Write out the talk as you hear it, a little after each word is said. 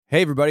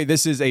Hey, everybody,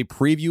 this is a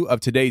preview of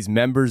today's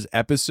members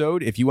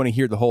episode. If you want to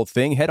hear the whole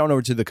thing, head on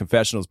over to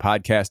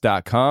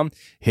theconfessionalspodcast.com,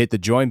 hit the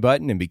join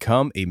button, and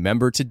become a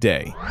member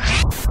today.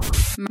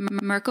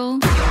 Merkel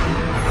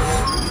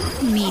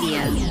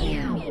Media.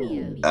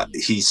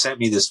 He sent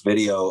me this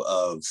video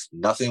of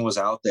nothing was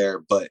out there,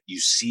 but you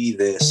see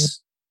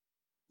this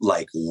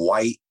like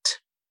white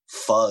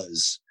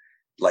fuzz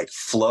like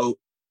float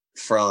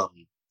from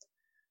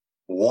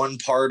one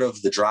part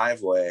of the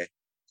driveway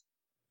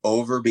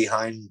over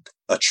behind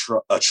a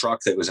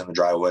truck that was in the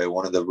driveway,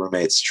 one of the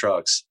roommates'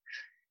 trucks.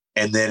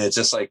 And then it's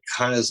just like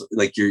kind of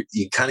like you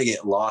kind of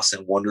get lost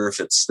and wonder if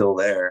it's still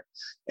there.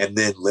 And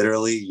then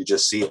literally you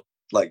just see it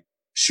like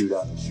shoot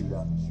out.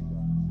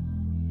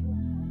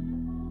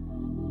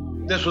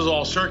 This was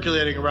all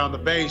circulating around the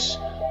base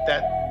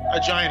that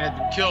a giant had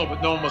been killed,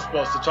 but no one was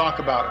supposed to talk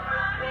about it.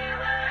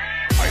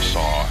 I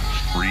saw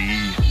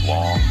 3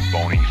 long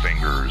bony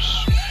fingers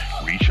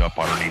reach up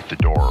underneath the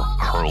door,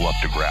 curl up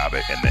to grab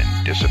it, and then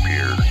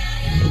disappear.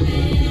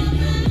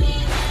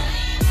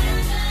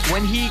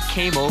 When he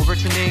came over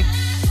to me,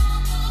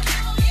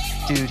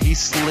 dude, he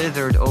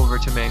slithered over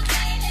to me.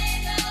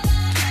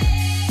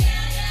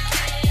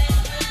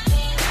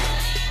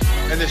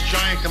 And this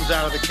giant comes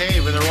out of the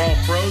cave and they're all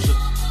frozen.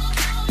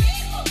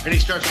 And he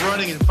starts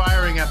running and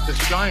firing at this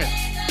giant.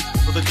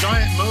 Well, the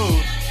giant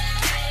moves.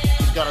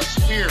 He's got a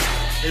spear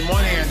in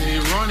one hand and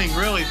he's running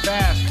really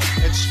fast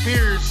and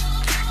spears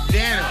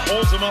Dan and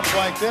holds him up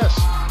like this.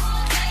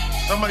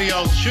 Somebody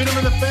else, shoot him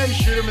in the face,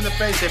 shoot him in the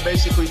face. They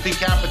basically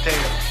decapitate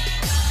him.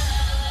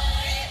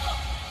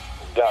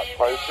 Got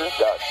closer.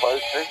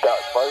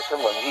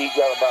 When he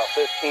got about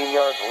 15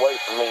 yards away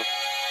from me,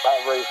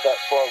 I raised that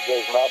 12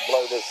 gauge and I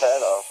blowed his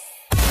head off.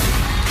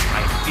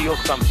 I feel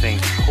something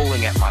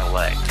pulling at my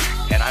leg,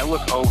 and I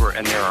look over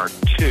and there are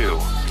 2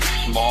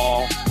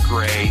 small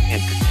gray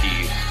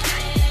entities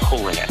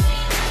pulling at me.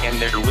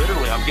 And they're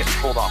literally, I'm getting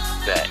pulled off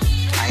the bed.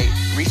 I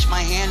reached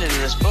my hand into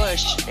this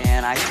bush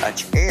and I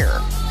touched air.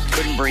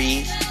 Couldn't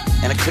breathe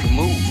and I couldn't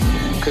move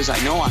because I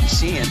know I'm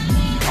seeing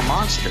a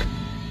monster.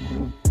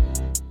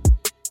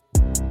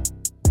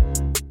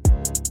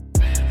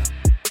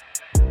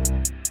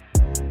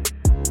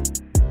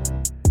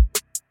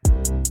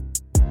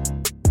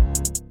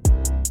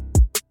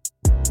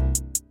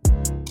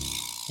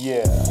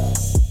 Yeah.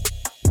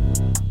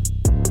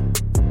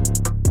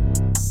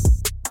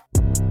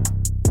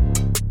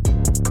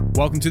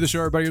 Welcome to the show,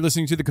 everybody. You're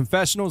listening to The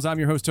Confessionals. I'm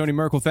your host, Tony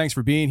Merkel. Thanks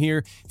for being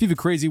here. If you have a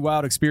crazy,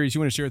 wild experience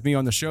you want to share with me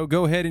on the show,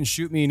 go ahead and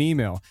shoot me an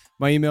email.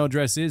 My email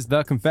address is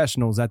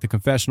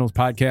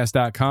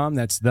theconfessionals@theconfessionalspodcast.com.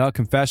 That's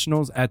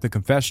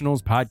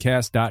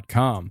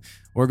theconfessionals@theconfessionalspodcast.com.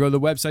 Or go to the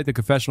website,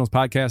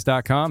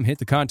 theconfessionalspodcast.com, hit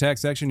the contact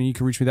section, and you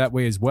can reach me that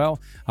way as well.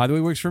 Either way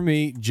works for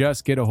me.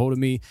 Just get a hold of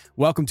me.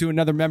 Welcome to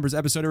another members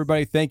episode,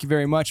 everybody. Thank you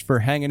very much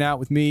for hanging out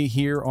with me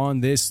here on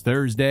this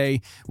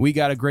Thursday. We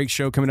got a great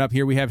show coming up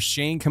here. We have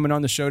Shane coming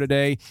on the show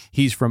today.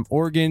 He's from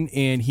Oregon,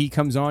 and he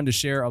comes on to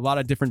share a lot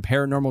of different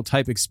paranormal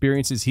type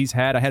experiences he's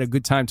had. I had a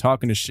good time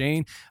talking to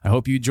Shane. I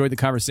hope you enjoyed the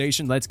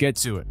conversation. Let's get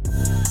to it.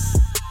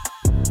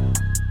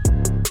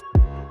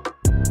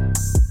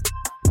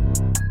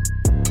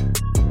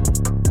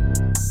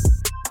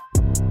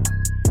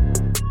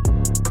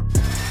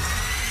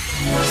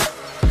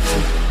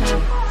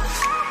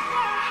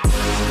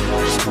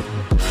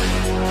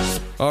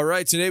 All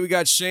right, today we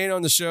got Shane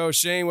on the show.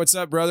 Shane, what's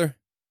up, brother?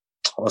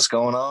 What's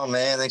going on,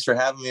 man? Thanks for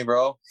having me,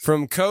 bro.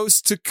 From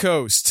coast to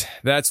coast.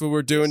 That's what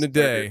we're doing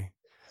today.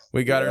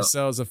 We got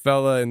ourselves a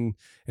fella in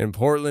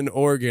Portland,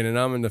 Oregon, and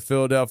I'm in the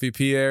Philadelphia,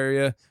 PA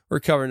area.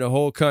 We're covering the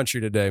whole country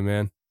today,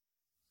 man.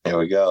 Here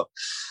we go.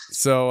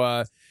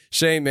 So,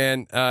 Shane,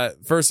 man,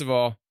 first of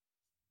all,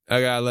 I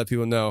got to let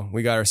people know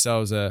we got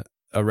ourselves a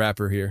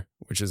rapper here,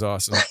 which is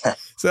awesome.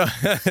 So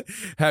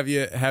have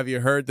you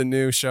heard the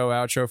new show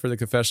outro for The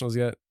Confessionals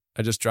yet?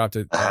 I just dropped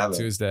it on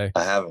Tuesday.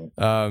 I haven't.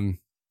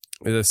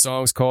 The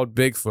song's called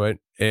Bigfoot,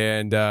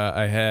 and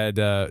I had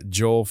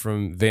Joel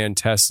from Van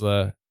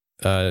Tesla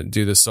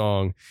do the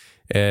song,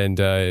 and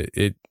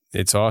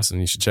it's awesome.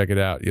 You should check it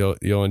out.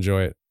 You'll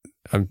enjoy it.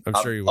 I'm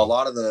sure you will. A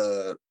lot of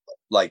the,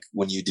 like,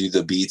 when you do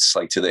the beats,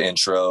 like to the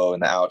intro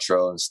and the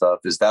outro and stuff,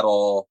 is that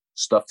all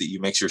stuff that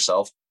you mix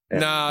yourself?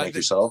 Make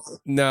yourself?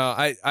 No,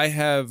 I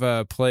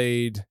have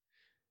played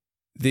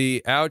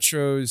the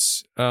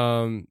outros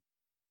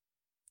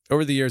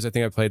over the years. I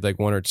think I played like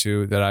 1 or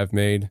 2 that I've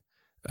made.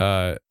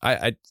 I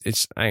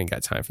ain't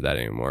got time for that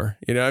anymore.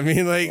 You know what I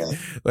mean?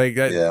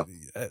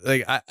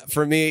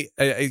 For me,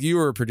 you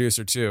were a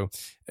producer too.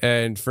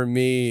 And for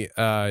me,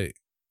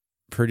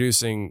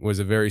 producing was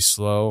a very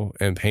slow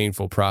and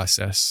painful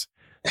process.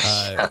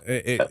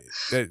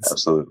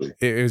 Absolutely.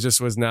 It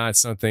just was not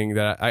something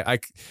that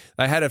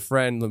I had a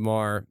friend,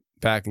 Lamar,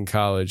 back in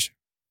college,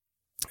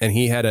 and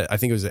he had I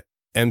think it was an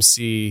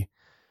MC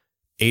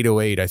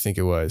 808, I think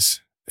it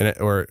was.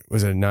 Or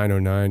was it a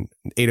 909?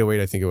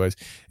 808, I think it was.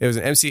 It was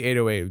an MC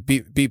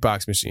 808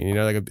 beatbox machine, you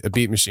know, like a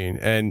beat machine.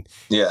 And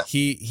yeah,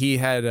 he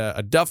had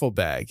a duffel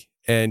bag,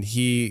 and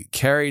he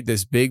carried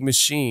this big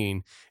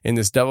machine in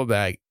this duffel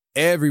bag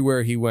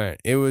everywhere he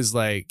went, it was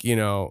like, you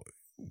know,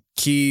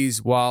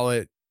 keys,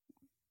 wallet,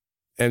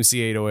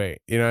 MC808,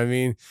 you know what I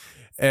mean?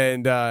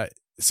 And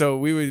so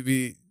we would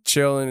be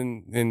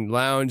chilling in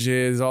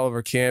lounges all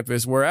over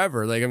campus,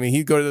 wherever. Like, I mean,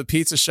 he'd go to the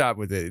pizza shop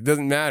with it. It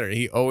doesn't matter.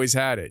 He always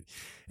had it.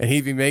 And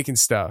he'd be making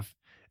stuff.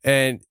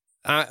 And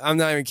I'm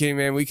not even kidding,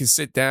 man. We could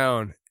sit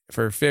down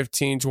for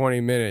 15,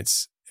 20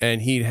 minutes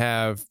and he'd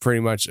have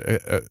pretty much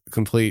a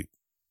complete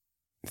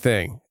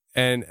thing.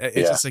 And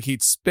it's just like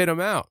he'd spit them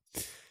out.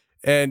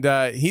 And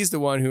he's the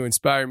one who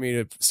inspired me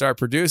to start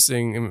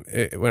producing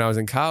when I was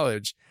in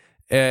college.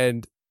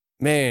 And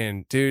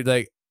man, dude,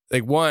 like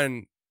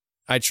one,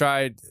 I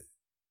tried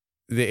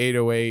the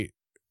 808,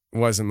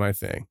 wasn't my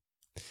thing.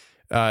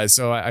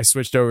 So I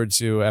switched over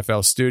to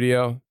FL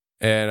Studio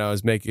and I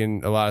was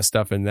making a lot of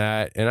stuff in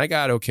that and I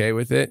got okay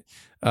with it.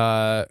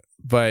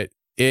 But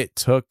it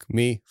took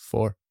me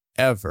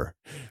forever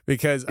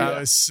because I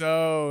was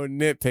so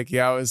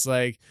nitpicky. I was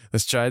like,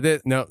 let's try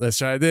this. No, let's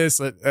try this.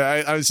 It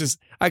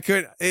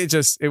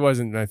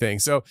wasn't my thing.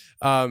 So,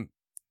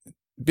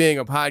 being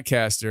a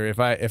podcaster, if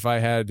I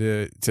had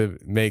to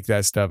make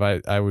that stuff,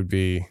 I would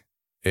be,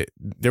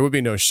 there would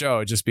be no show.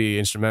 It'd just be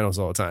instrumentals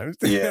all the time.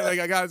 Yeah. Like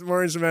I got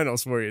more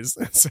instrumentals for you.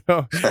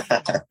 So,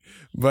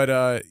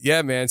 but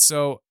yeah, man.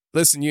 So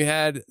listen, you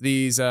had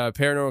these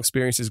paranormal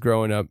experiences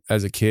growing up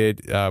as a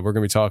kid. We're going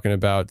to be talking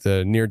about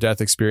the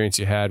near-death experience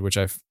you had, which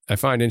I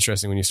find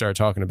interesting when you start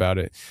talking about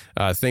it.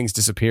 Things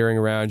disappearing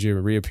around you,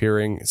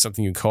 reappearing,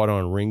 something you caught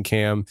on a ring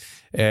cam.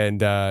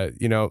 And,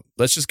 you know,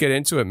 let's just get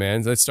into it,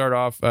 man. Let's start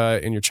off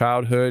in your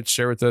childhood.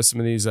 Share with us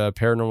some of these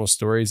paranormal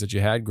stories that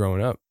you had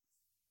growing up.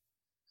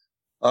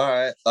 All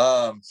right.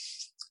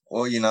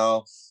 Well, you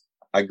know,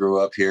 I grew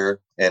up here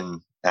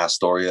in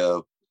Astoria,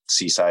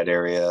 Seaside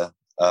area.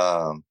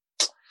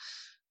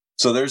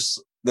 So there's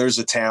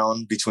a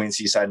town between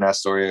Seaside and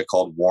Astoria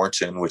called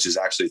Warrenton, which is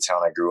actually a town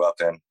I grew up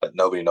in, but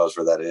nobody knows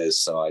where that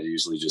is. So I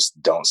usually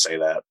just don't say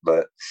that.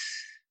 But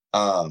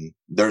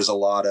there's a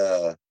lot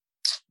of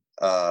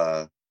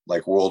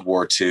like World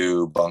War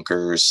II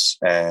bunkers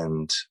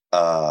and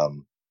out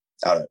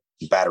at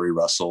Battery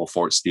Russell,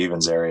 Fort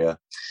Stevens area.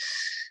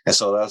 And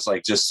so that's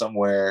like just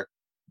somewhere,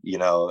 you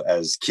know,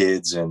 as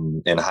kids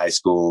and in high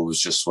school, it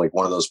was just like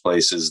one of those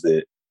places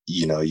that,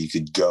 you know, you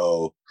could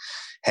go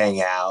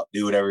hang out,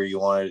 do whatever you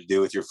wanted to do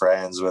with your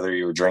friends, whether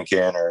you were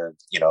drinking or,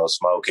 you know,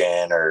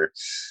 smoking or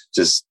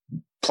just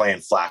playing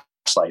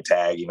flashlight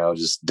tag, you know,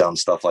 just dumb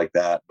stuff like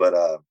that. But,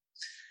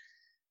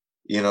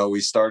 you know, we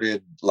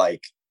started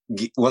like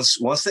once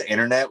the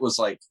internet was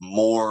like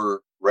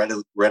more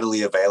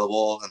readily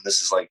available, and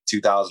this is like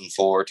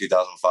 2004,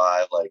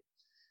 2005, like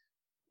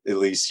at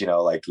least, you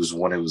know, like was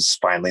when it was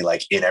finally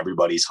like in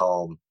everybody's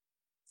home.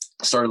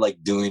 I started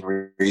like doing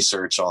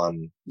research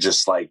on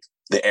just like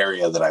the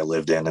area that I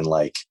lived in and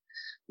like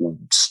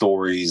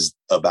stories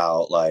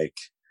about like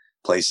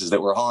places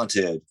that were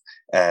haunted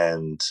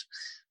and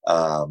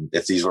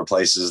if these were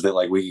places that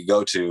like we could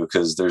go to,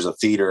 because there's a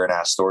theater in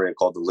Astoria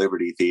called the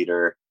Liberty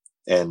Theater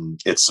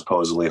and it's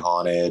supposedly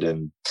haunted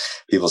and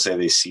people say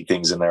they see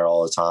things in there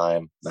all the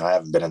time. And I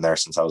haven't been in there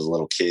since I was a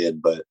little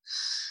kid, but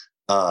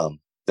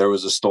there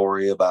was a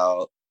story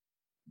about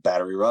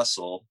Battery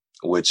Russell,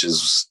 which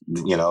is,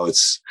 you know,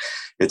 it's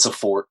a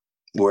fort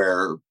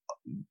where,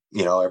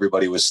 you know,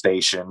 everybody was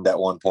stationed at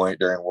one point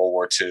during World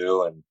War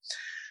II.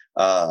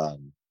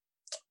 And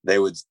they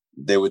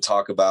would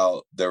talk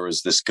about, there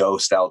was this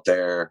ghost out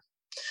there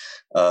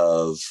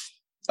of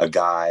a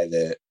guy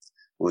that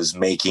was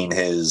making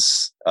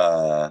his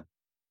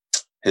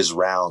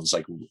rounds,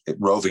 like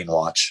roving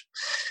watch.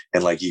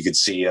 And like, you could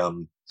see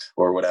him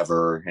or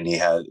whatever. And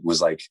he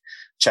was like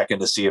checking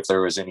to see if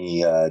there was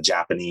any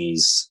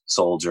Japanese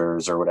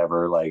soldiers or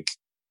whatever, like,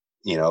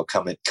 you know,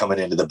 coming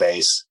into the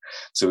base.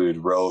 So we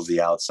would rove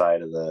the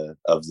outside of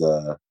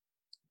the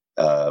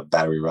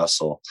Battery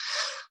Russell.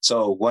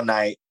 So one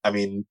night, I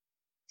mean,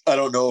 I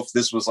don't know if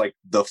this was like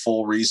the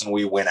full reason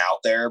we went out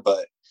there,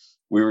 but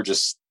we were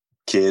just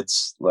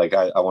kids. Like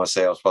I want to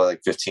say I was probably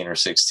like 15 or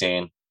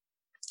 16.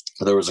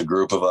 There was a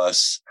group of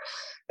us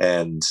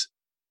and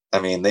I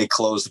mean, they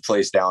closed the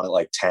place down at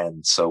like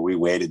 10. So we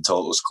waited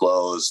till it was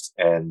closed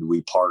and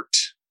we parked,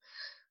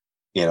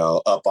 you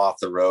know, up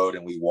off the road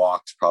and we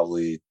walked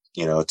probably,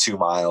 you know, 2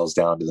 miles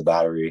down to the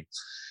Battery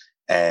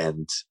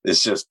and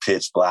it's just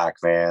pitch black,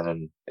 man.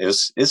 And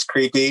it's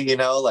creepy, you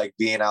know, like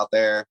being out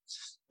there,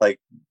 like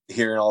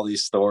hearing all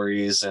these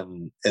stories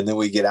and then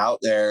we get out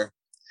there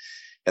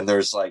and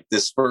there's like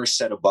this first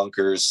set of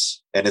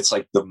bunkers and it's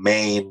like the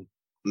main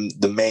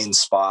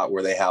spot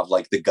where they have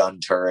like the gun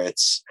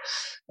turrets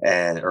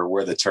or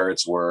where the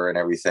turrets were and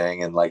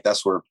everything. And like,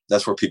 that's where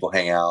people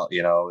hang out,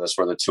 you know, that's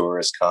where the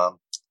tourists come.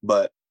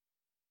 But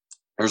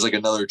there's like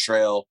another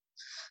trail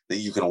that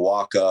you can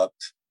walk up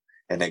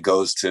and it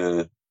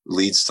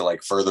leads to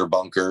like further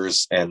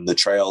bunkers and the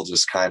trail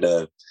just kind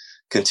of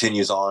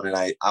continues on. And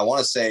I want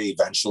to say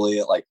eventually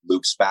it like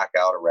loops back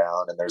out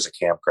around and there's a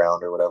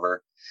campground or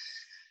whatever.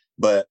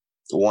 But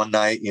one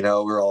night, you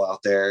know, we're all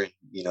out there,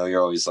 you know,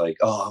 you're always like,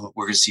 oh,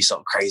 we're going to see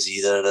something crazy,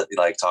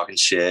 like talking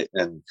shit.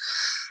 And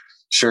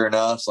sure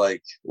enough,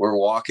 like we're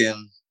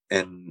walking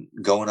and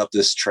going up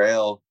this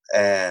trail,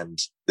 and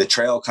the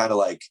trail kind of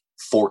like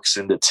forks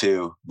into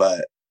two,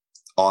 but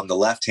on the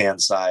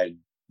left-hand side,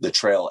 the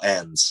trail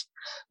ends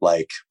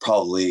like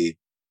probably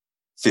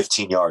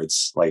 15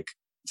 yards, like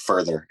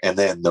further. And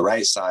then the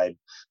right side,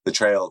 the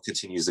trail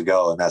continues to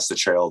go. And that's the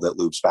trail that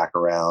loops back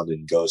around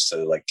and goes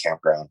to like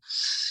campground.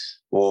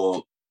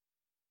 Well,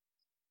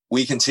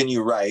 we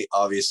continue right,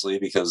 obviously,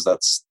 because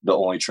that's the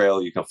only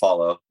trail you can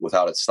follow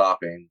without it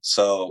stopping.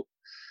 So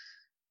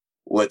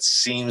what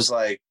seems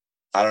like,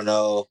 I don't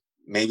know,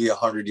 maybe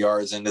 100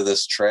 yards into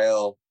this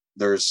trail,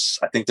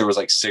 I think there was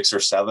like 6 or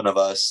 7 of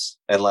us.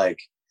 And like,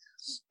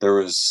 there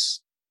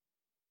was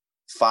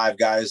 5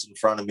 guys in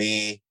front of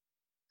me,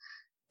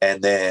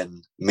 and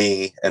then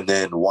me, and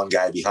then one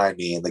guy behind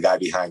me. And the guy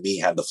behind me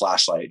had the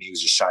flashlight, and he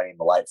was just shining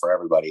the light for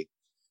everybody.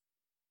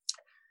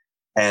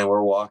 And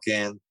we're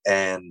walking,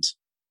 and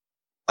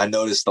I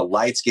noticed the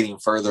light's getting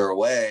further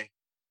away.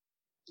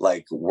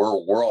 Like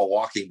we're all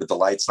walking, but the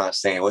light's not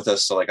staying with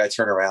us. So like I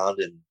turn around,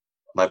 and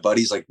my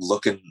buddy's like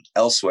looking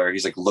elsewhere.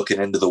 He's like looking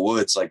into the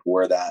woods, like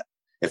where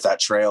if that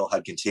trail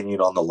had continued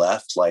on the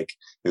left, like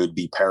it would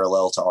be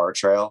parallel to our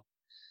trail.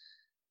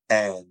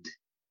 And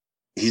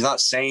he's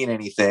not saying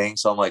anything.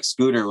 So I'm like,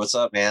 Scooter, what's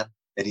up, man?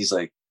 And he's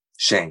like,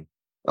 Shane.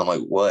 I'm like,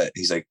 what?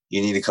 He's like,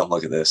 you need to come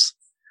look at this.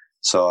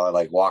 So I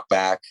like walk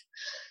back,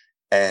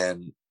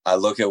 and I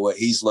look at what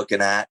he's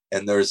looking at,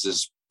 and there's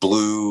this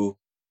blue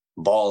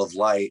ball of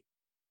light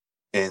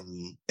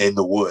in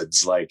the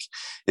woods. Like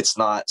it's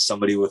not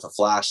somebody with a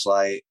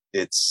flashlight.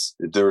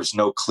 There's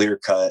no clear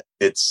cut.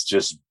 It's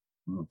just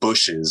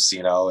bushes,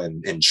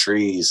 and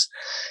trees.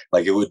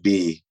 Like it would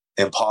be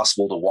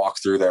impossible to walk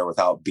through there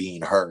without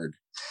being heard.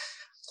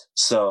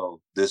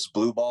 So this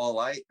blue ball of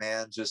light,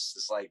 man, just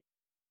is like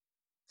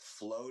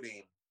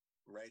floating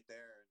right there.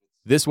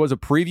 This was a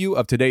preview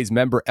of today's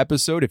member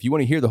episode. If you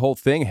want to hear the whole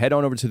thing, head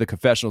on over to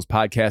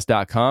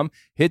theconfessionalspodcast.com,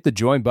 hit the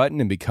join button,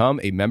 and become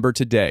a member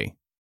today.